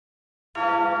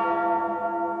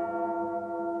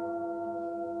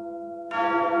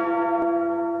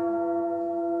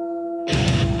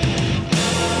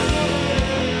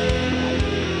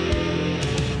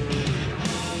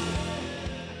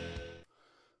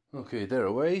Okay, they're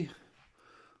away.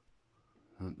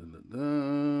 Let's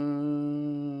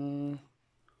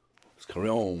carry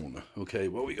on. Okay,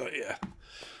 what we got here?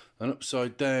 An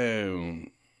upside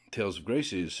down Tales of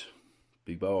Graces.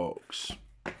 Big box.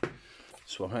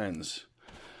 Swap hands.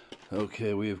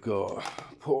 Okay, we've got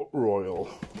Port Royal.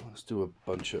 Let's do a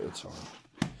bunch at a time.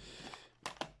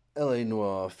 LA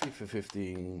Noir, FIFA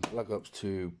 15, Black Ops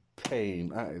 2, Pain.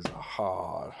 That is a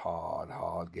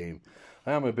hard game.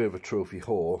 I am a bit of a trophy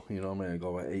whore, you know what I mean? I got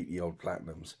about 80 odd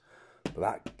platinums. But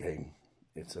that game,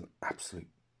 it's an absolute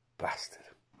bastard.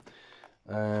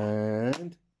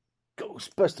 And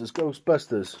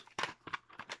Ghostbusters.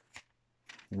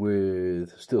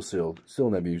 With still sealed.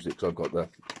 Still never used it because I've got the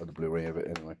Blu-ray of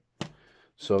it anyway.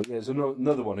 So yeah, there's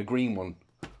another one, a green one,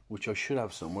 which I should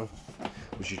have somewhere,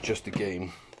 which is just a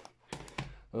game.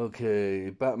 Okay,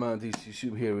 Batman, DC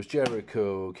Superheroes,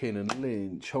 Jericho, Kanan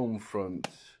Lynch, Homefront,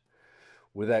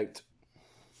 without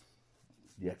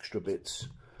the extra bits.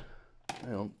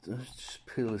 Hang on, let's just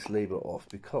peel this label off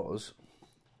because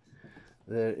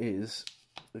there is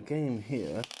a game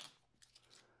here.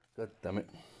 God damn it.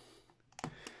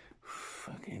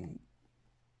 Fucking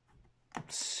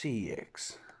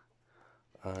CX.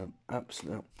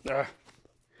 Absolute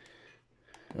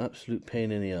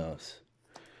pain in the arse.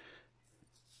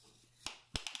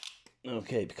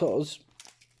 Okay, because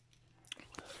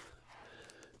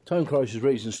Time Crisis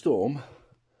Raging Storm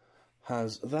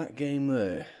has that game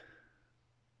there.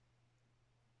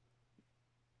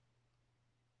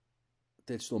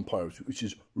 Dead Storm Pirates, which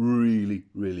is really,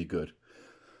 really good.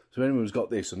 So anyone who's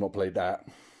got this and not played that,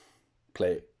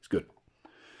 play it. It's good.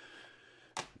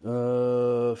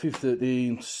 FIFA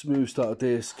 13, Smooth Starter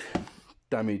Disc,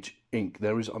 Damage Inc.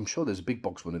 There is, I'm sure there's a big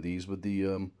box one of these with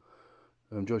the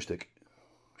joystick.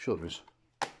 I'm sure there is.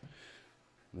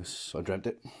 This, I dreamt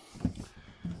it.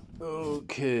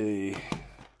 Okay.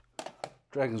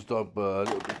 Dragon's Dogma,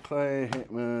 Little Big Play,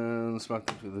 Hitman,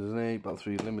 Smackdown 2008, Battle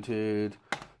 3 Limited.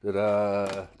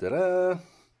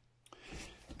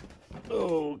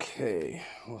 Okay,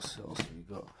 what else have we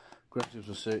got? Grand Theft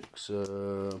Auto 6,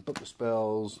 Book of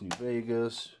Spells, New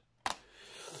Vegas,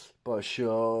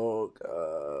 Bioshock,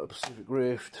 Pacific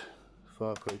Rift,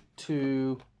 Far Cry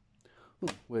 2,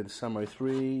 Where the Samurai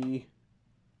 3,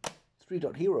 3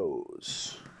 Dot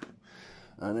Heroes,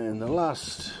 and then the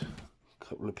last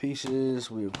couple of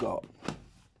pieces we've got,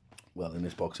 well, in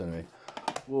this box anyway,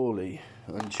 Wall-E,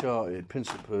 Uncharted, Prince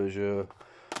of Persia,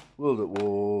 World at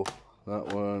War,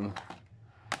 that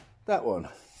one,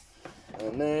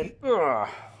 and then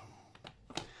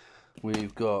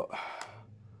we've got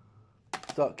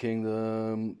Dark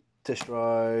Kingdom, Test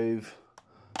Drive,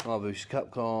 Marvel vs.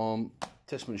 Capcom,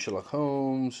 Testament Sherlock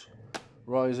Holmes,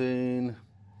 Rising,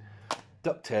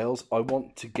 DuckTales. I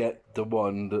want to get the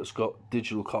one that's got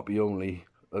digital copy only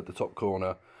at the top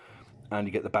corner, and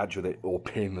you get the badge with it, or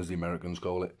pin as the Americans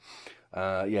call it.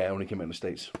 Yeah, only came out in the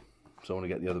States, so I want to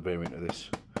get the other variant of this.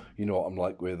 You know what I'm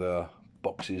like with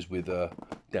boxes with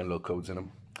download codes in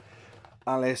them.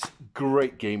 Alice,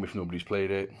 great game if nobody's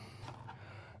played it.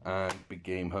 And Big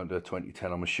Game Hunter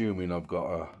 2010. I'm assuming I've got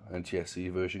a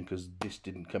NTSC version because this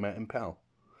didn't come out in PAL.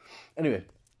 Anyway,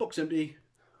 box empty.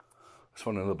 Let's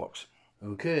find another box.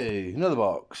 Okay, another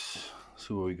box.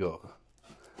 So what we got?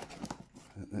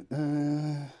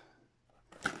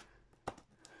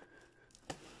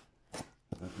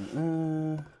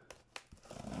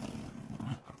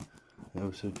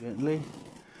 Ever so gently,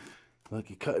 like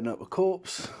you're cutting up a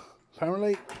corpse,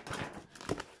 apparently.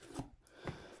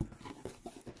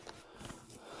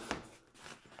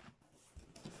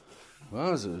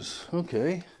 Wowzers,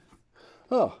 okay.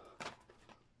 Oh,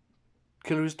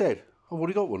 Killer is Dead. I've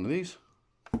already got one of these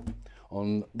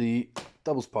on the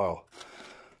doubles pile.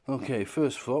 Okay,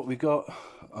 first thought we got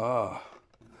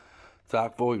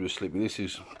Dark Void with Slippy. This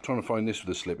is, trying to find this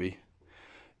with a Slippy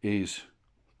is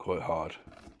quite hard,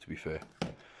 to be fair.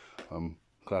 I'm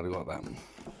glad I got that one.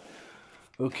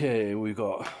 Okay, we've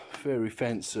got Fairy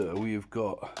Fencer, we've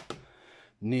got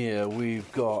Nier,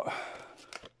 we've got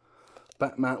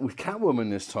Batman with Catwoman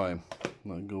this time.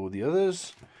 I'll go with the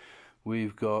others.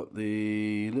 We've got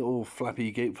the little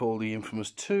flappy gatefold, the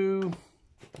Infamous 2.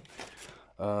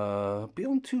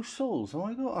 Beyond Two Souls. Oh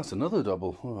my god, that's another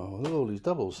double. Oh, look at all these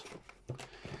doubles.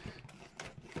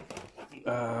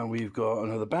 We've got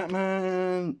another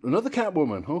Batman, another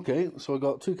Catwoman. Okay, so I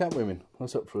got 2 Catwomen.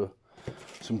 That's up for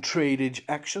some tradage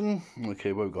action.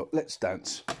 Okay, what we've got? Let's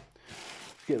Dance.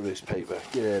 Get rid of this paper.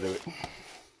 Get out of it.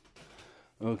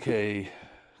 Okay,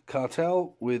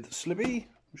 Cartel with Slippy.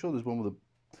 I'm sure there's one with a...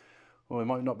 Oh, it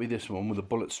might not be this one with a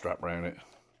bullet strap around it.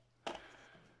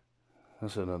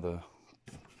 That's another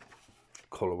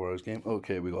Colorways game.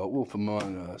 Okay, we got Wolf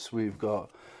Among Us. We've got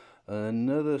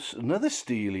another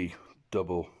Steely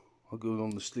double. I'll go on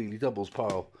the Steely doubles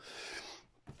pile.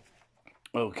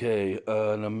 Okay,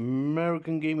 an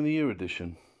American Game of the Year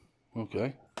edition.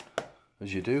 Okay,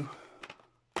 as you do.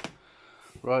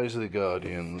 Rise of the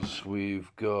Guardians. We've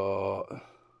got...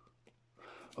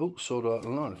 Oh, Sword Art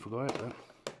Online, I forgot about that.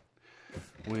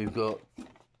 We've got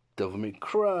Devil May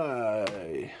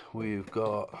Cry. We've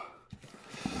got...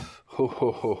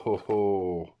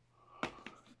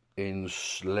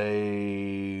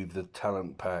 Enslave the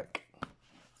Talent Pack.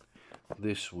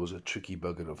 This was a tricky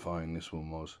bugger to find, this one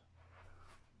was.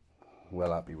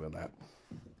 Well happy with that.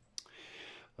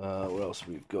 What else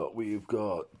we've got? We've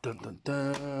got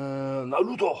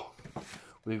Naruto.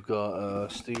 We've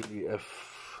got Steely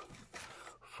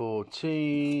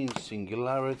F14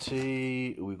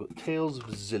 Singularity. We've got Tales of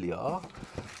Zilliar.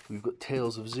 We've got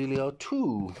Tales of Zilliar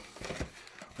 2.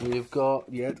 We've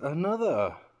got yet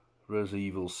another Resident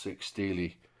Evil 6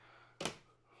 Steely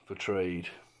for trade.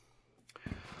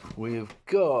 We've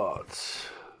got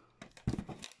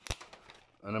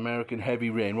an American Heavy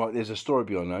Rain. Right, there's a story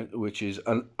behind that, which is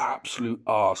an absolute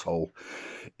arsehole.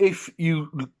 If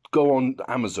you go on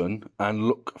Amazon and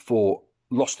look for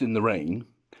Lost in the Rain,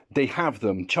 they have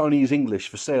them Chinese English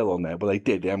for sale on there. Well, they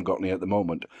did. They haven't got any at the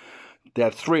moment. They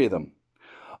had 3 of them.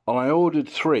 And I ordered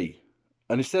 3.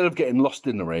 And instead of getting Lost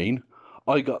in the Rain,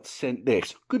 I got sent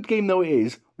this. Good game though it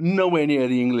is, nowhere near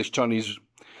the English-Chinese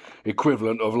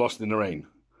equivalent of Lost in the Rain.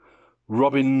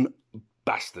 Robin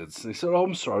bastards. They said, oh,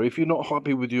 I'm sorry, if you're not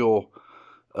happy with your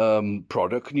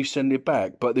product, can you send it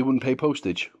back? But they wouldn't pay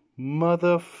postage.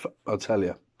 I'll tell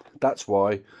you. That's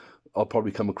why I'll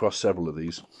probably come across several of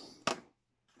these.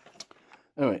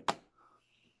 Anyway,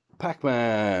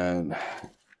 Pac-Man.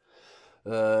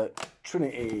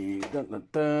 Trinity.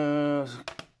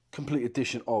 Complete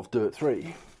edition of Dirt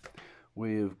 3.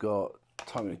 We've got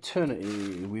Time and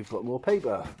Eternity. We've got more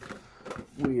paper.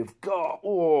 We've got,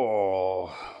 oh,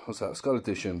 what's that? Skull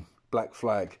Edition. Black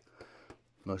Flag.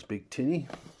 Nice big tinny.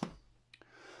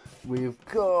 We've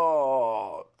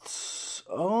got,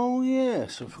 oh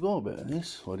yes, I forgot about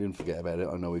this. Well, I didn't forget about it.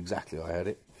 I know exactly I had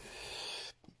it.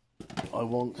 I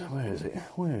want, where is it?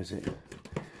 Where is it?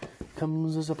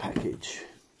 Comes as a package.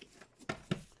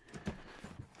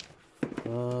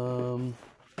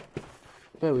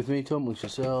 Bear with me, talk amongst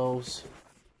yourselves.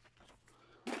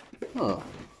 Oh.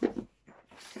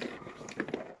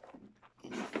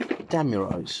 Damn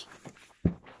your eyes.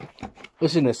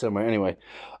 It's in there somewhere anyway.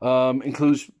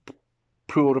 Includes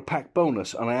pre-order pack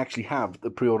bonus, and I actually have the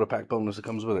pre-order pack bonus that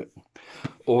comes with it.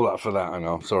 All that for that, I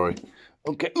know, sorry.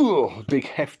 Okay, ooh, big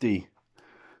hefty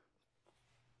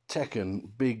Tekken,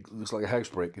 big, looks like a house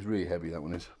break. It's really heavy, that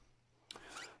one is.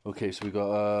 Okay, so we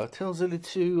got Tales of Zilliar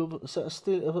 2, is that a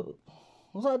still,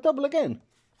 was that a double again?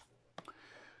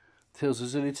 Tales of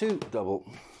Zilliar 2, double.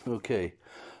 Okay,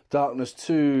 Darkness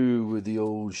 2 with the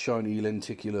old shiny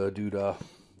lenticular doodah.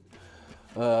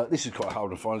 This is quite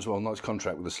hard to find as well, nice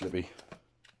contract with the Slippy.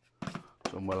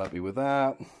 So I'm well happy with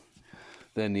that.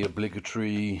 Then the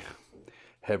obligatory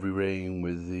Heavy Rain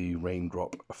with the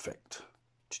raindrop effect.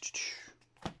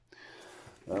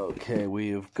 Okay, we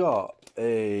have got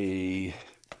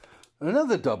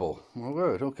another double. Oh,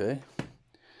 good, okay.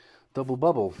 Double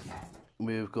bubble.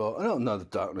 We've got another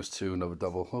Darkness 2, another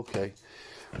double. Okay.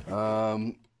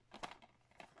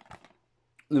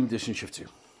 Limited edition Shift 2.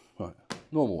 Right,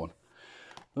 normal one.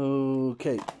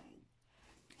 Okay.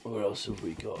 What else have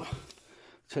we got?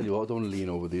 Tell you what, I don't want to lean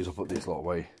over these. I'll put this lot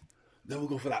away. Then we'll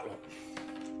go for that one.